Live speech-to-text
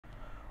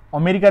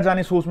America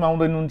जाने सोचमा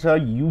हुनुहुन्छ,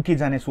 युके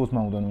जाने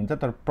सोचमा हुनुहुन्छ,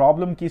 तर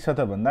प्रब्लम के छ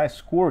त भन्दा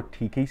स्कोर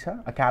ठिकै छ,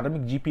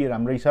 एकाडेमिक जीपीए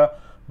राम्रै छ,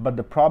 but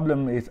the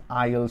problem is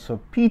IELTS or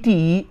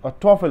PTE or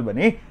TOEFL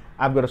भने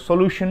I've got a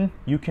solution.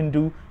 You can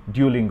do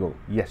Duolingo.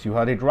 Yes, you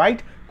heard it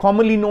right.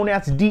 Commonly known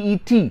as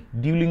DET,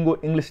 Duolingo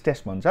English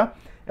Test भन्छ।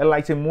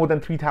 यसलाई चाहिँ more than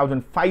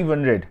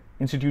 3,500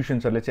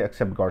 institutionsहरुले चाहिँ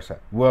accept गर्छ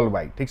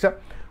worldwide, ठीक छ?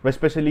 र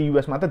specially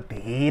US मा त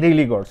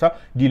धेरैले गर्छ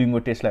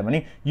Duolingo टेस्टलाई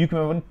भने।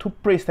 युकेमा पनि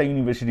थुप्रै यस्ता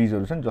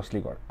युनिभर्सिटिजहरु छन्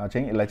जसले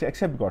चाहिँ यसलाई चाहिँ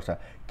एक्सेप्ट गर्छ।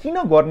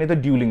 किन गर्ने त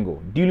Duolingo?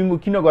 Duolingo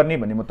किन गर्ने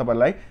भने म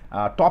तपाईलाई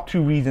टप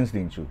 3 रिजन्स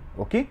दिन्छु,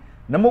 okay?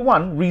 Number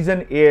 1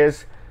 reason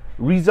is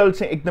result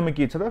चाहिँ एकदमै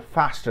के छ त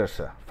फास्टर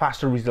छ।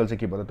 फास्टर रिजल्ट चाहिँ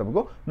के भयो त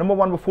तपाईको नम्बर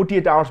 1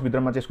 48 आवर्स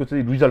भित्रमा चाहिँ यसको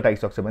चाहिँ रिजल्ट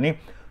आइसक्छ भने।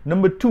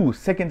 नम्बर 2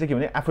 सेकेन्ड चाहिँ के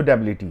भने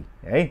एफोर्डेबिलिटी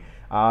है।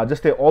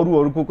 जस्तै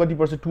अरूहरुको कति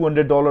पर्छ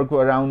 $200 को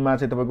अराउन्डमा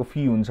चाहिँ तपाईको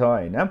फी हुन्छ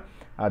हैन।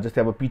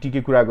 जस्तै अब पीटी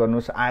के कुरा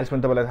गर्नुस्, आइएल्स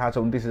पनि तपाईलाई थाहा छ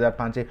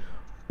 29,500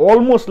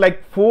 अलमोस्ट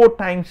लाइक 4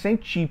 टाइम्स चाहिँ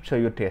चीप छ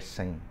यो टेस्ट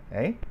चाहिँ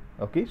है।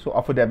 ओके, सो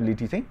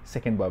अफोर्डेबिलिटी चाहिँ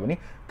सेकेन्ड भयो भने।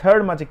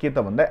 थर्ड मा चाहिँ के त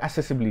भन्दा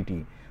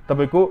एक्सेसिबिलिटी,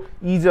 तपाईको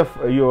इज अफ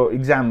यो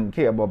एक्जाम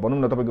के अब भनौं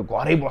न तपाईको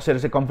घरै बसेर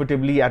चाहिँ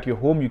comfortably at your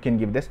home you can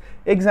give this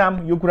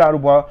exam, यो कुराहरु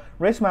भयो।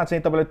 र यसमा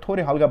चाहिँ तपाईलाई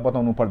थोरै हल्का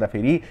बताउनु पर्दा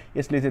फेरि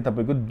यसले चाहिँ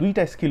तपाईको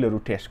दुईटा स्किलहरु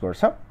टेस्ट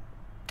गर्छ।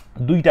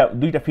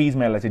 दुईटा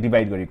फेजमा यसलाई चाहिँ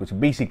डिभाइड गरेको छ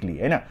बेसिकली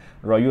हैन।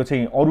 र यो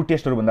चाहिँ अरु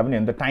टेस्टहरु भन्दा पनि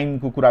हैन त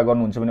टाइमको कुरा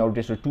गर्नुहुन्छ भने अरु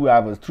टेस्टहरु 2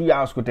 आवर्स 3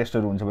 आवर्स को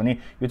टेस्टहरु हुन्छ भने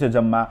यो चाहिँ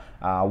जम्मा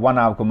 1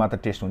 आवर को मात्र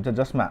टेस्ट हुन्छ,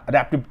 जसमा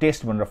एडाप्टिभ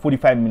टेस्ट भनेर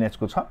 45 मिनेट्स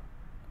को छ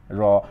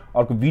र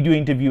अर्को भिडियो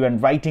इन्टरभ्यु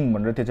एन्ड राइटिङ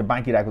भनेर त्यो चाहिँ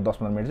बाँकी रहेको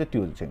 10-15 मिनेट चाहिँ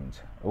त्यो चाहिँ हुन्छ,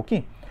 ओके?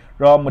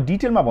 र म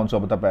डिटेलमा भन्छु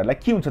अब तपाईहरुलाई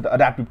के हुन्छ त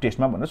एडाप्टिभ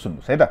टेस्टमा भनेर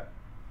सुन्नुस् है त।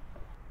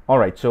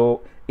 All right,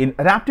 so in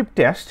adaptive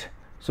test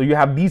so you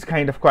have these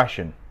kind of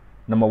question.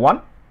 Number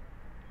 1,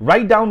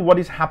 write down what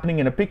is happening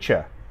in a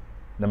picture.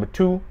 Number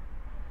 2,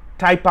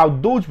 type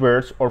out those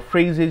words or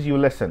phrases you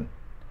listen.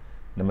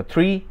 Number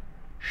 3,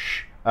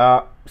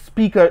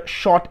 speak a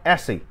short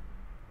essay.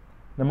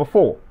 Number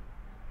 4,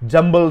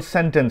 jumble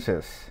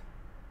sentences.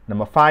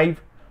 Number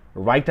 5,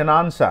 write an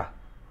answer.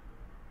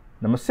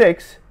 Number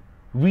 6,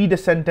 read a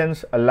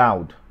sentence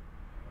aloud.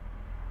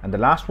 And the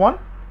last one,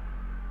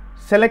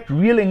 select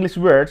real English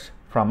words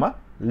from a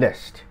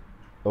list.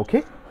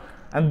 Okay?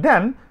 And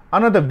then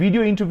another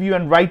video interview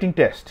and writing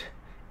test.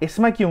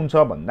 यसमा के हुन्छ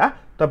भन्दा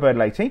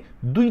तपाईहरुलाई चाहिँ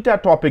दुईटा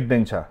topic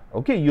दिन्छ,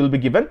 okay? You will be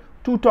given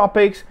 2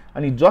 topics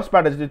अनि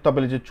जसबाट चाहिँ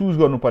तपाईले चाहिँ चुज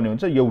गर्नुपर्ने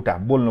हुन्छ एउटा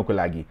बोल्नको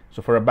लागि।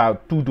 So for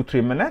about 2 to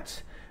 3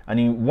 minutes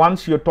अनि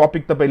once your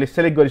topic तपाईले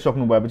सेलेक्ट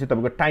गरिसक्नु भएपछि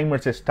तपाईको टाइमर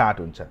चाहिँ स्टार्ट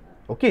हुन्छ,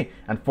 okay?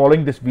 And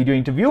following this video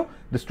interview,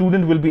 the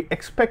student will be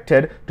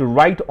expected to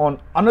write on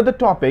another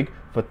topic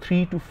for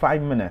 3 to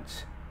 5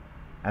 minutes.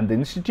 And the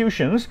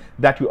institutions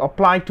that you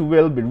apply to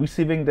will be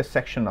receiving this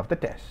section of the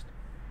test.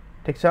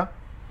 ठीक छ?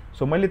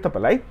 So मैले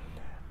तपाईलाई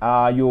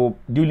यो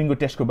ड्युलिङ्गो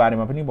टेस्टको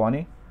बारेमा पनि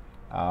भने,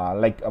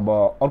 like अब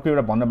अर्को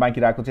एउटा भन्न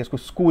बाँकी रहेको चाहिँ यसको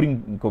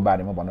स्कोरिङको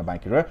बारेमा भन्न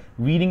बाँकी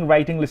रह्यो। रिडिङ,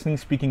 राइटिङ, लिसनिङ,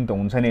 स्पिकिङ त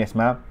हुन्छ नि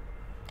यसमा।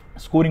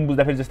 स्कोरिङ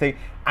बुझ्दाखेरि जस्तै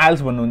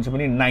आइएल्स भन्नुहुन्छ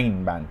भने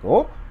 9 ब्यान्ड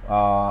हो,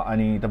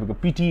 अनि तपाईको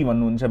पीटी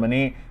भन्नुहुन्छ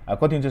भने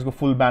कति हुन्छ यसको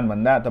फुल ब्यान्ड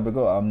भन्दा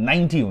तपाईको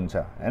 90 हुन्छ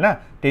हैन।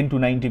 10 to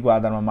 90 को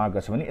आधारमा मार्क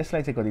गर्छ भने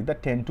यसलाई चाहिँ कति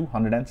त 10 to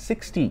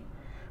 160।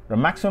 र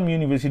म्याक्सिमम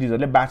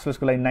युनिभर्सिटिजहरुले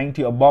ब्याचलर्सको लागि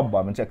 90 अबभ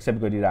भयो भने चाहिँ एक्सेप्ट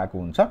गरिरहेको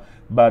हुन्छ,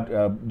 बट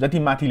जति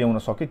माथि ल्याउन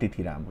सक्यो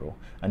त्यति राम्रो।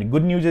 अनि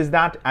good news is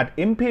that at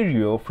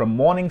Imperio from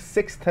morning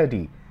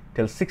 6:30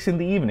 till 6 in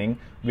the evening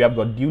we have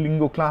got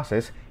Duolingo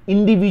classes,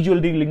 individual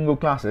Duolingo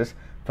classes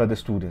for the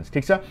students,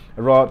 ठीक छ?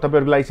 र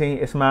तपाईहरुलाई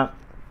चाहिँ यसमा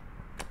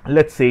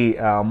लेट्स से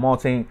म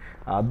चाहिँ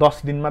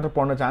 10 दिन मात्र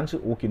पढ्न चाहन्छु,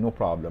 okay no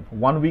problem.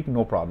 1 week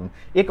no problem.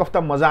 एक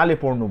हप्ता मजाले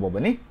पढ्नु भयो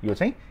भने यो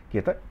चाहिँ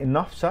के त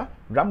इनफ छ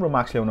राम्रो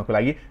मार्क्स ल्याउनको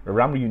लागि र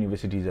राम्रो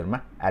युनिभर्सिटिजहरुमा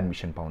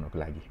एडमिसन पाउनको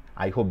लागि।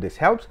 I hope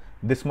this helps.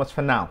 This much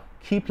for now.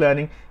 Keep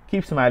learning,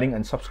 keep smiling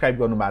and subscribe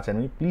गर्नु भएको छैन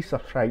भने please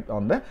subscribe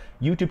on the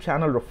YouTube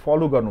channel र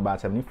फलो गर्नु भएको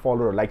छ भने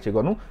फलो र लाइक चाहिँ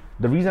गर्नु।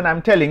 The reason I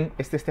am telling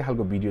यस्तै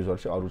खालको भिडियोजहरु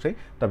चाहिँ अरु चाहिँ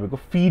तपाईको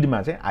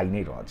फिडमा चाहिँ आइ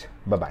नै रहन्छ।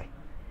 Bye bye.